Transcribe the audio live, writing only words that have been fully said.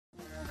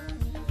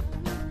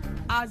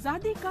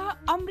आजादी का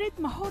Amrit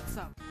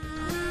Mahotsav.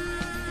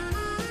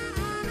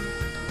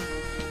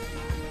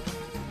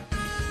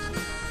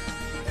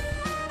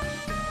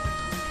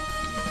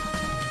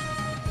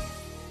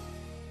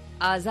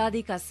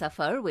 Azadi ka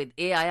Safar with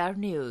AIR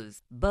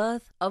News.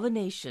 Birth of a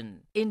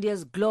Nation.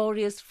 India's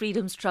glorious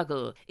freedom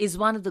struggle is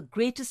one of the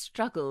greatest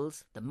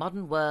struggles the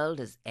modern world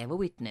has ever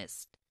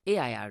witnessed.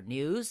 AIR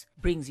News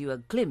brings you a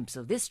glimpse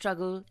of this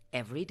struggle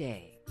every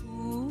day.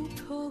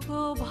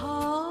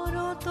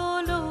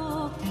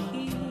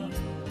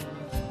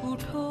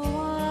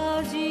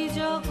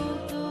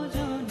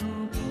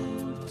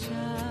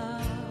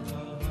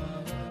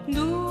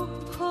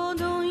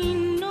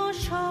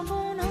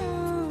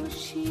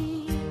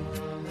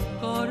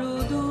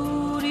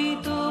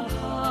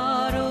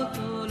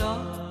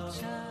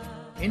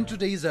 In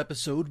today's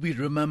episode, we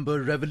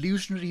remember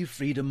revolutionary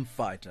freedom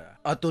fighter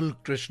Atul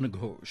Krishna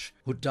Ghosh,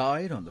 who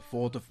died on the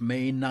 4th of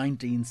May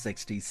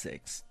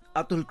 1966.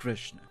 Atul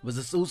Krishna was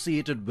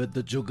associated with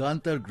the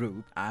Jugantar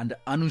group and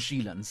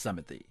Anushilan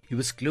Samiti. He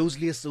was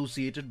closely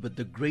associated with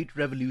the great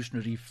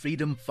revolutionary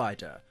freedom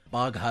fighter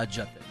Bagha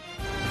Jatin.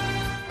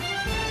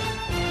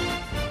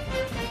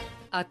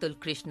 Atul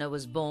Krishna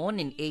was born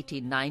in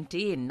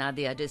 1890 in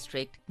Nadia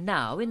district,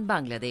 now in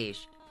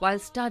Bangladesh. While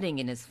studying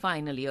in his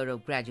final year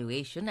of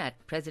graduation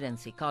at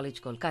Presidency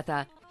College,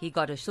 Kolkata, he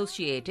got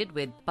associated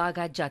with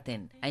Bagha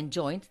Jatin and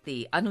joined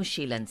the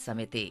Anushilan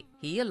Samiti.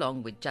 He,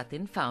 along with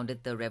Jatin,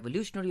 founded the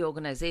revolutionary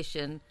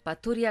organization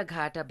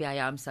Pathuriaghata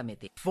Byayam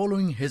Samity.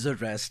 Following his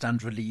arrest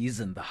and release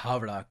in the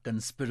Howrah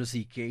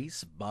conspiracy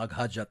case,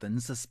 Bagha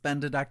Jatin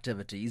suspended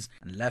activities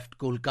and left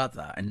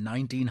Kolkata in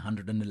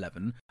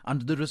 1911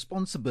 under the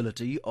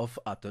responsibility of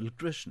Atul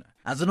Krishna.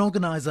 As an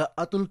organizer,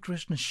 Atul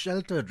Krishna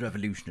sheltered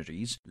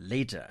revolutionaries.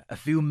 Later, a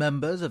few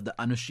members of the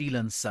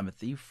Anushilan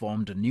Samiti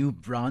formed a new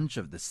branch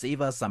of the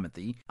Seva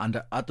Samiti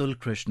under Atul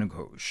Krishna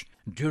Ghosh.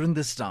 During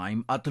this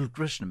time, Atul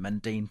Krishna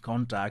maintained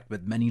contact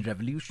with many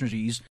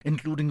revolutionaries,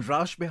 including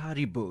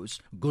Rashbehari Bose,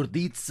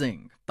 Gurdit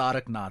Singh,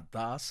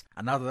 Taraknath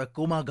and other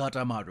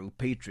Komagata Maru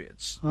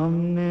patriots.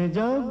 हमने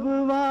जब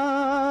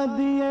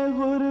वादिये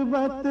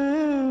गुर्बत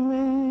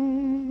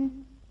में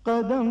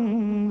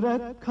कदम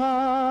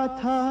रखा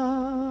था,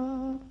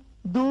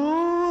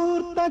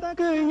 दूर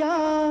तक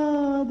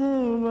याद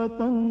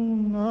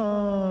वतन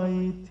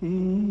आई थी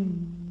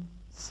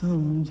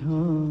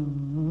समझाने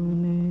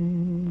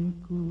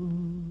को.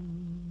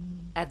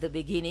 At the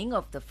beginning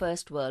of the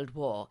First World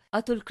War,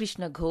 Atul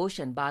Krishna Ghosh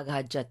and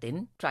Bagha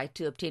Jatin tried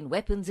to obtain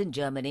weapons in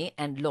Germany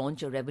and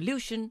launch a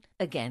revolution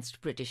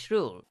against British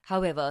rule.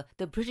 However,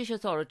 the British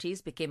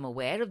authorities became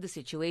aware of the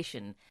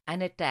situation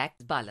and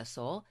attacked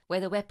Balasore,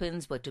 where the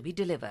weapons were to be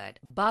delivered.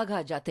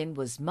 Bagha Jatin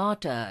was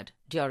martyred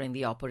during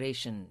the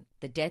operation.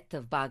 The death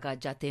of Bagha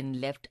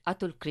Jatin left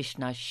Atul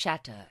Krishna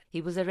shattered.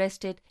 He was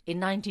arrested in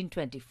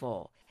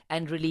 1924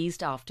 and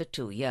released after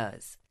 2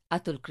 years.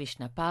 Atul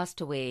Krishna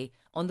passed away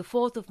on the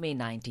 4th of May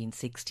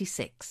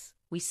 1966.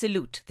 We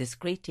salute this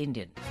great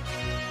Indian.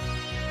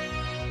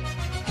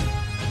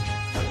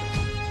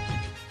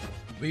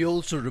 We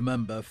also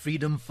remember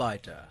freedom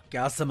fighter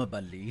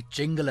Kyasamballi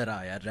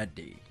Chengaluraya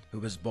Reddy, who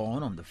was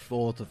born on the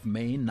 4th of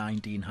May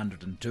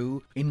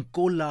 1902 in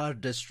Kolar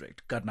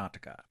district,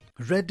 Karnataka.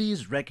 Reddy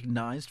is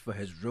recognized for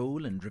his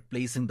role in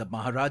replacing the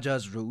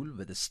Maharaja's rule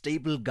with a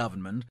stable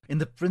government in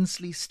the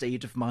princely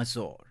state of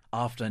Mysore.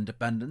 After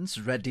independence,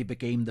 Reddy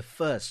became the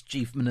first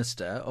chief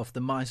minister of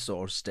the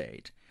Mysore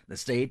state. The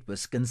state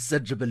was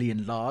considerably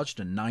enlarged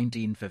in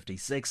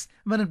 1956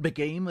 when it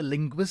became a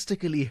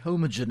linguistically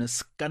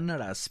homogeneous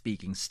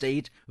Kannada-speaking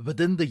state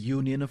within the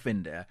Union of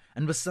India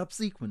and was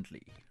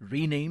subsequently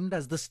renamed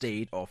as the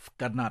state of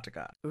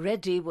Karnataka.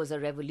 Reddy was a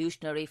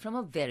revolutionary from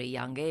a very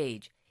young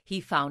age. He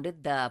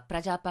founded the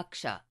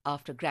Prajapaksha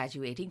after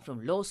graduating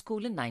from law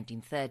school in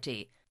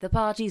 1930. The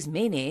party's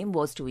main aim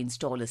was to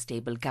install a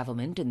stable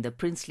government in the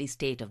princely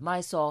state of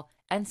Mysore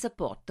and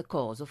support the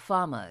cause of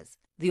farmers.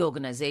 The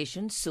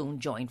organization soon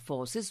joined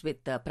forces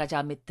with the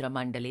Prajamitra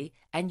Mandali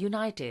and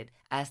united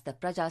as the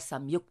Praja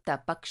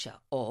Samyukta Paksha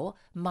or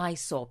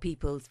Mysore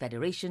People's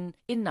Federation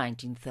in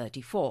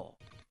 1934.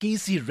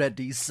 K.C.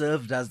 Reddy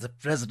served as the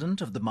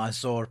president of the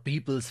Mysore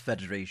People's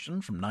Federation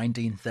from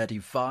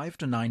 1935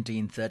 to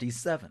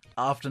 1937.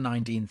 After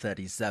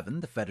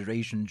 1937, the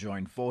federation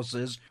joined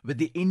forces with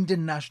the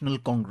Indian National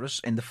Congress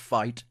in the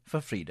fight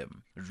for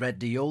freedom.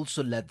 Reddy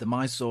also led the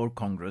Mysore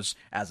Congress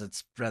as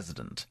its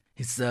president.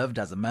 He served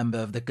as a member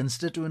of the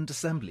Constituent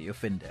Assembly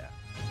of India.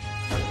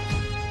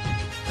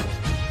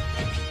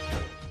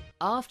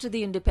 After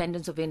the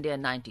independence of India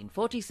in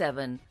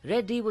 1947,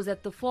 Reddy was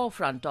at the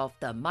forefront of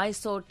the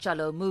Mysore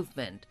Chalo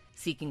movement,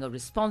 seeking a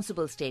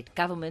responsible state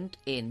government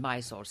in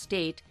Mysore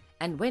state,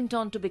 and went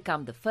on to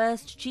become the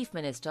first chief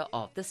minister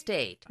of the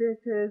state.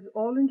 This is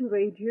All India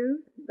Radio,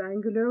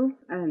 Bangalore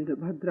and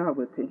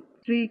Bhadravati.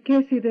 Sri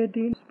K.C.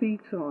 Reddy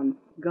speaks on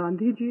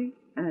Gandhiji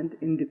and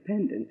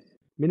independence.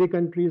 Many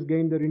countries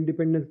gained their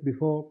independence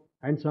before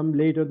and some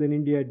later than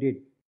India did.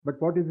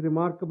 But what is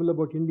remarkable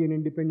about Indian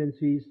independence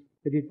is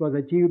that it was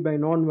achieved by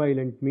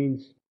non-violent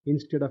means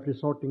instead of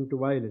resorting to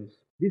violence.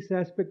 This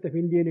aspect of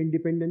Indian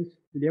independence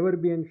will ever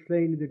be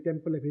enshrined in the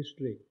temple of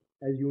history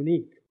as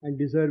unique and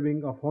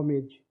deserving of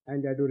homage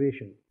and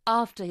adoration.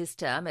 After his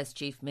term as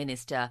Chief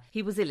Minister,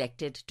 he was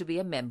elected to be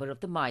a member of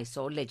the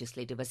Mysore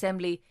Legislative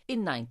Assembly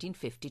in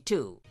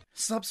 1952.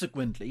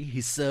 Subsequently, he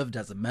served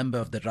as a member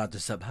of the Rajya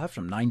Sabha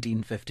from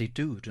 1952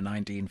 to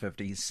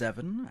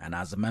 1957 and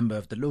as a member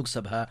of the Lok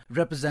Sabha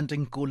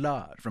representing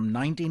Kolar from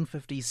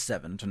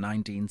 1957 to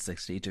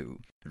 1962.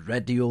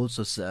 Reddy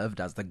also served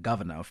as the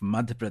governor of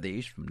Madhya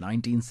Pradesh from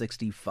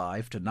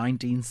 1965 to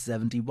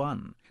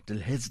 1971. Till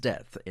his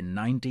death in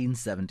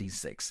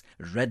 1976,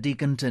 Reddy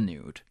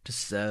continued to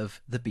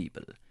serve the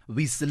people.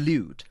 We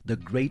salute the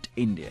great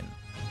Indian.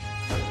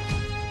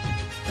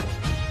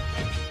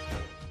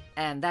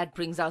 And that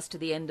brings us to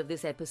the end of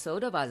this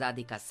episode of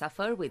Azadi Ka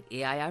Safar with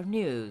AIR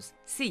News.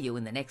 See you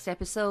in the next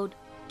episode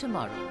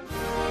tomorrow.